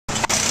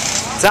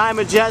Ty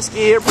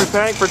Majeski here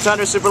preparing for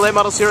Tundra Super Late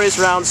Model Series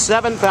Round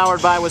 7,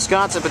 powered by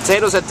Wisconsin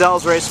Potatoes at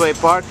Dells Raceway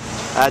Park.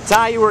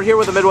 Ty, you were here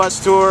with the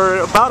Midwest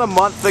Tour about a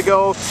month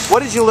ago.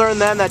 What did you learn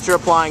then that you're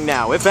applying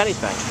now, if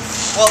anything?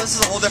 Well, this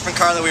is a whole different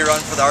car that we run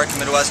for the ARC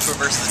Midwest Tour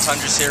versus the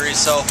Tundra Series.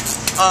 So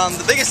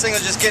the biggest thing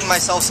was just getting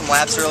myself some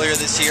laps earlier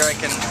this year. I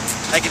can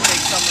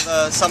take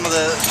some of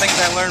the things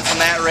I learned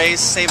from that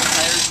race, saving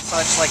tires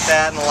and such like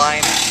that in the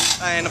line,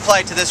 and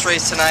apply it to this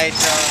race tonight.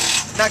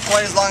 Not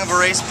quite as long of a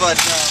race, but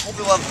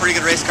hopefully we'll have a pretty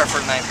good race car for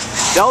tonight.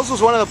 Dells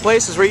was one of the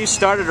places where you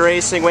started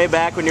racing way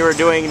back when you were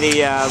doing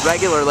the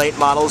regular late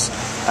models.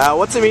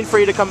 What's it mean for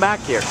you to come back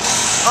here?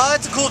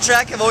 It's a cool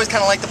track. I've always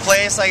kind of liked the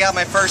place. I got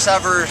my first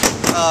ever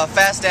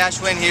fast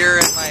dash win here,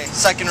 and my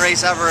second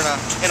race ever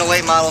in a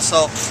late model.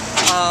 So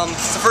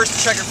it's the first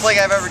checkered flag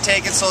I've ever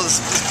taken. So this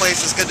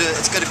place is good.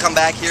 It's good to come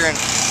back here and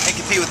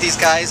compete with these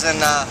guys,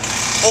 and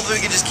hopefully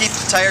we can just keep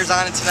the tires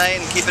on it tonight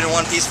and keep it in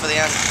one piece for the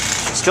end.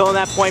 Still in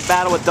that point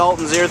battle with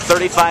Dalton's here,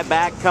 35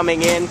 back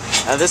coming in.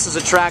 This is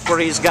a track where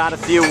he's got a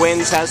few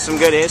wins, has some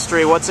good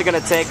history. What's it going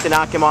to take to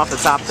knock him off the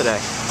top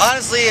today?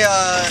 Honestly,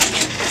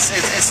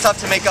 it's tough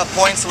to make up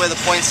points the way the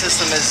point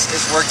system is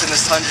worked in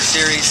this Tundra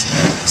Series.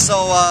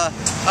 So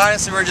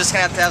honestly, we're just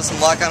going to have some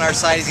luck on our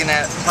side. He's going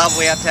to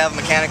probably have to have a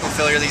mechanical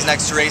failure these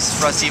next two races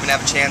for us to even have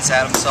a chance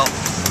at him. So,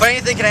 but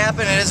anything can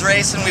happen. It is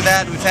racing. We've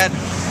had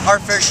our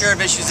fair share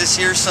of issues this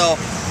year. So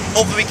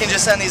hopefully we can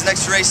just end these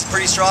next two races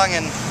pretty strong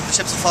and the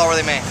chips will fall where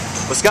they may.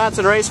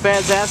 Wisconsin race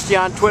fans asked you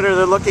on Twitter,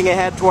 they're looking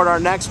ahead toward our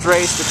next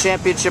race, the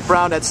championship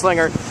round at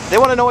Slinger. They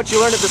want to know what you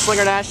learned at the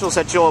Slinger Nationals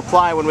that you'll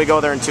apply when we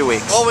go there in 2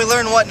 weeks. Well, we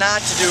learned what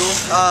not to do.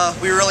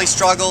 We really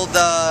struggled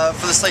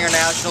for the Slinger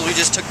Nationals. We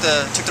just took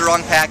the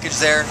wrong package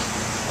there.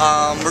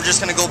 We're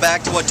just going to go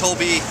back to what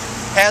Toby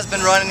has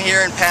been running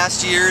here in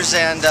past years,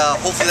 and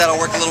hopefully that'll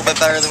work a little bit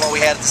better than what we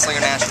had at the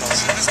Slinger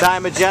Nationals. Ty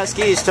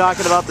Majeski, he's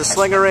talking about the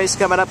Slinger race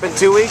coming up in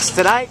 2 weeks.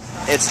 Tonight,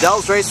 it's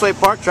Dells Raceway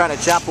Park trying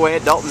to chop away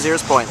at Dalton's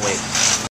Ears Point lead.